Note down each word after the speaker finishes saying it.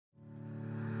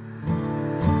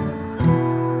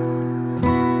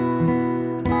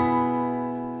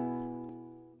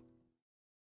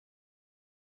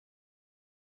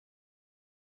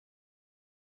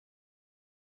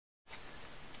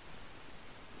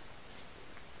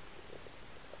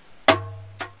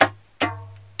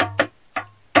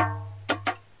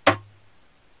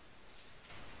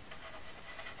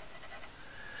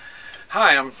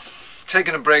Hi, I'm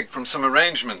taking a break from some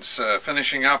arrangements,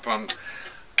 finishing up on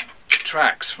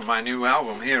tracks for my new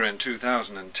album here in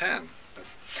 2010. But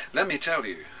let me tell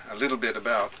you a little bit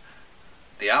about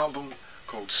the album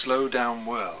called Slow Down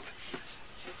World.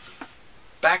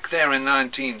 Back there in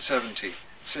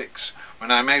 1976, when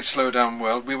I made Slow Down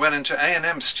World, we went into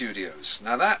A&M Studios.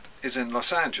 Now that is in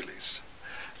Los Angeles.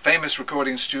 Famous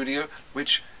recording studio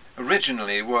which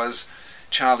originally was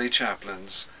Charlie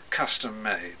Chaplin's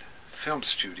custom-made film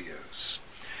studios.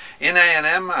 In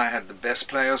A&M I had the best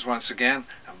players once again,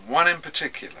 and one in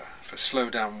particular for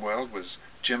Slow Down World was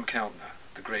Jim Keltner,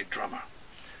 the great drummer.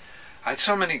 I had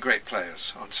so many great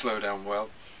players on Slow Down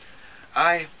World.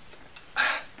 I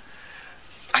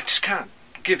just can't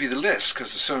give you the list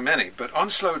because there's so many, but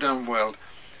on Slow Down World,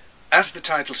 as the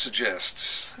title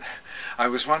suggests, I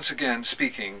was once again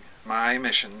speaking. My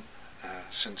mission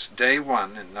since day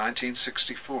one in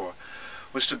 1964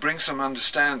 was to bring some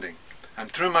understanding, and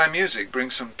through my music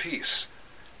bring some peace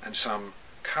and some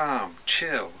calm,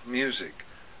 chill music.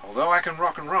 Although I can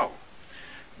rock and roll,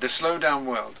 the Slow Down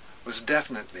World was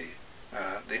definitely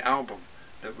the album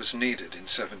that was needed in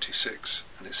 '76,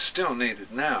 and it's still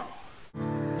needed now.